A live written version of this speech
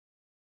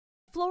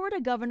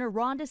Florida Governor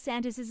Ron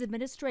DeSantis'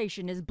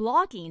 administration is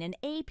blocking an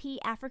AP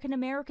African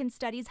American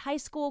Studies high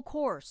school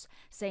course,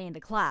 saying the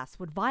class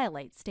would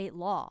violate state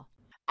law.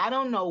 I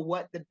don't know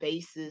what the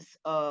basis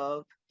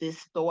of this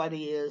thought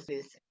is.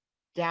 It's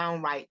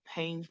downright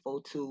painful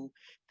to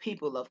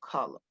people of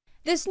color.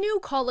 This new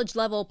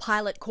college-level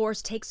pilot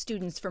course takes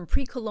students from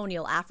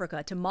pre-colonial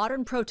Africa to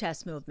modern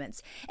protest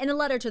movements. In a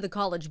letter to the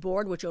College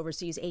Board, which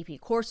oversees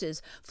AP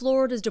courses,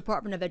 Florida's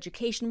Department of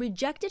Education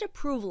rejected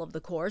approval of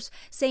the course,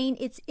 saying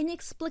it's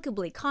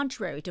inexplicably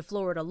contrary to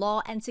Florida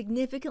law and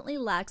significantly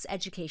lacks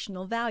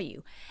educational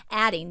value,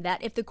 adding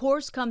that if the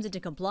course comes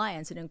into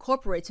compliance and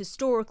incorporates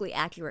historically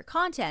accurate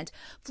content,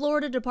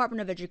 Florida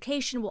Department of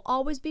Education will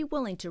always be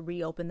willing to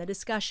reopen the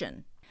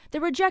discussion. The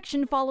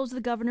rejection follows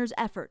the governor's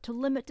effort to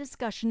limit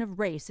discussion of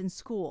race in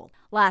school.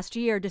 Last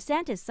year,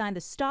 DeSantis signed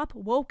the Stop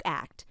Woke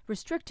Act,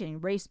 restricting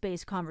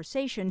race-based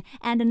conversation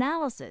and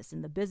analysis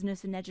in the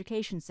business and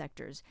education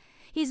sectors.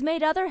 He's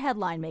made other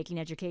headline-making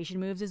education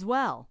moves as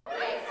well.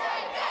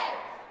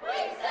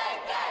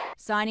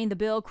 Signing the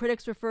bill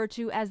critics refer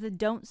to as the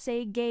Don't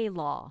Say Gay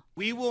law.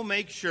 We will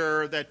make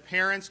sure that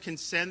parents can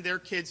send their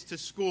kids to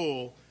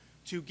school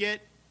to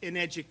get an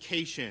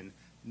education,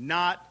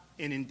 not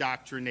in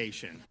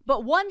indoctrination.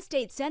 But one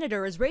state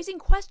senator is raising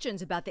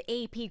questions about the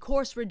AP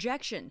course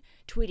rejection,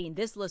 tweeting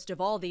this list of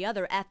all the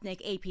other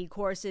ethnic AP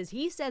courses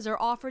he says are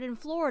offered in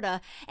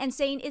Florida and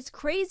saying it's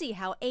crazy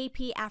how AP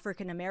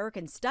African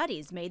American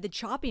Studies made the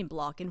chopping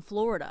block in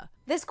Florida.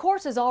 This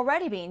course is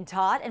already being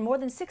taught in more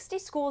than 60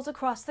 schools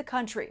across the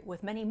country,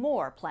 with many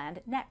more planned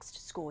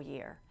next school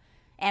year.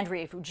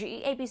 Andrea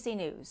Fuji, ABC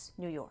News,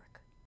 New York.